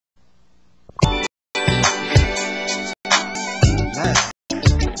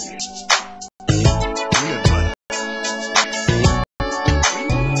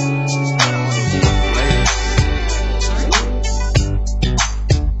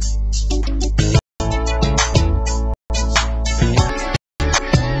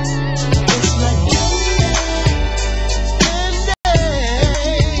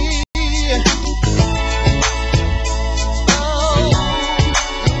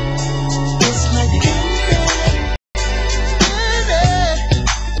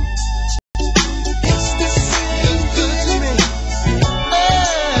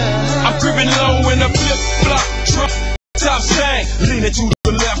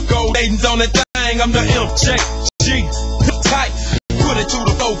Maidens on that thing, I'm the MJG. Tight, put it to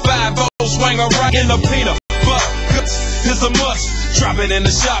the 450, swing her right in the peanut butter. It's a must. Drop it in the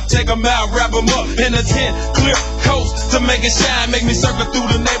shop, take them out, wrap them up in a 10 clear coast to make it shine. Make me circle through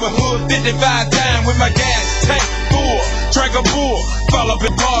the neighborhood 55 times with my gas tank full. Drink a bull, fall up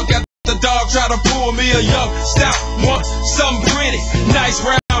in park, got the dog try to pull me a young stout one, something pretty, nice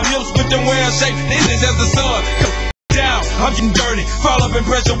round hips with them well shaped. This is as the sun comes down. I'm getting dirty, fall up and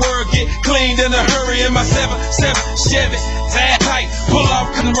pressure word, get cleaned in a hurry in my 7-7 Chevy, tag tight, pull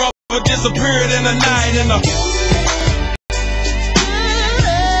off and rubber, disappeared in the night in the.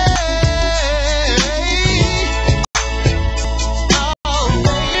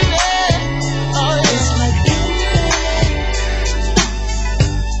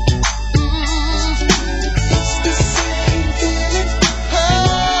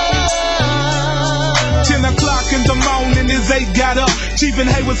 Got up, Chief and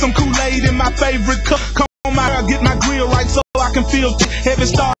Hay with some Kool-Aid in my favorite cup. Come on, my girl, get my grill right so I can feel heavy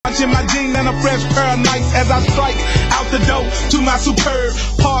starch in my jeans and a fresh pair of Nikes as I strike out the door to my superb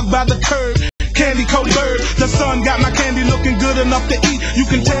park by the curb. Candy coated bird, the sun got my candy looking good enough to eat. You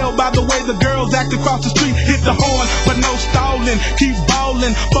can tell by the way the girls act across the street. Hit the horn, but no stalling, keep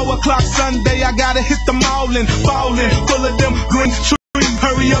ballin'. 4 o'clock Sunday, I gotta hit the mallin', fallin', full of them green trees.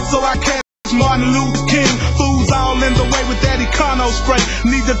 Hurry up so I catch Martin Luther King. Fools all in the way with that Econo spray.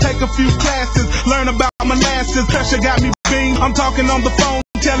 Need to take a few classes, learn about molasses. Pressure got me bing. I'm talking on the phone,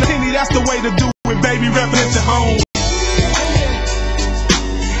 telling Penny that's the way to do it, baby. Reppin' at your home.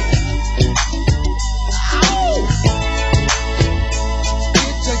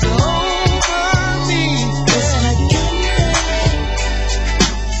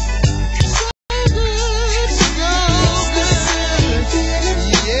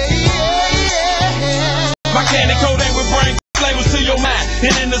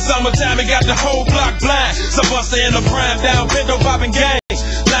 And in the summertime, it got the whole block blind. Some buster in the prime down, bendo popping gang.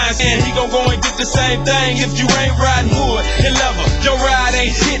 Lines and he gon' go and get the same thing if you ain't riding wood and leather. Your ride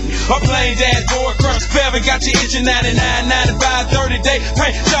ain't hitting. Or plain dashboard, crunch forever. Got you itching 99, 95, 30 day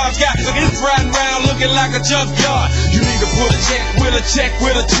paint jobs. Got it's riding around looking like a junkyard. You need to put a check with a check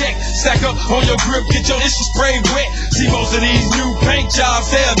with a check. Stack up on your grip, get your issue spray wet. See, most of these new paint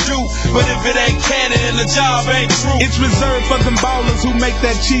jobs they'll do, but if it ain't canon and the job ain't true, it's reserved for them ballers who make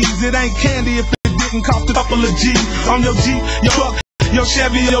that cheese. It ain't candy if it didn't cost a couple of G's. On your Jeep, your truck, your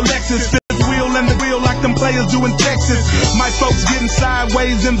Chevy, your Lexus, fifth wheel and the wheel like them players do in Texas. My folks getting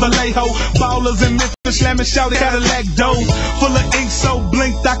sideways in Vallejo, ballers in Memphis, slamming shouty Cadillac doors, full of ink so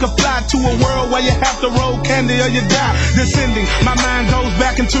blinked I could fly to a world where you have to roll candy or you die. Descending, my mind goes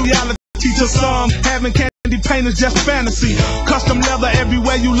back into reality. To some, having candy paint is just fantasy. Custom leather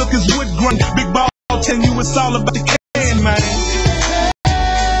everywhere you look is wood grain. Big ball, tell you it's all about the can, man.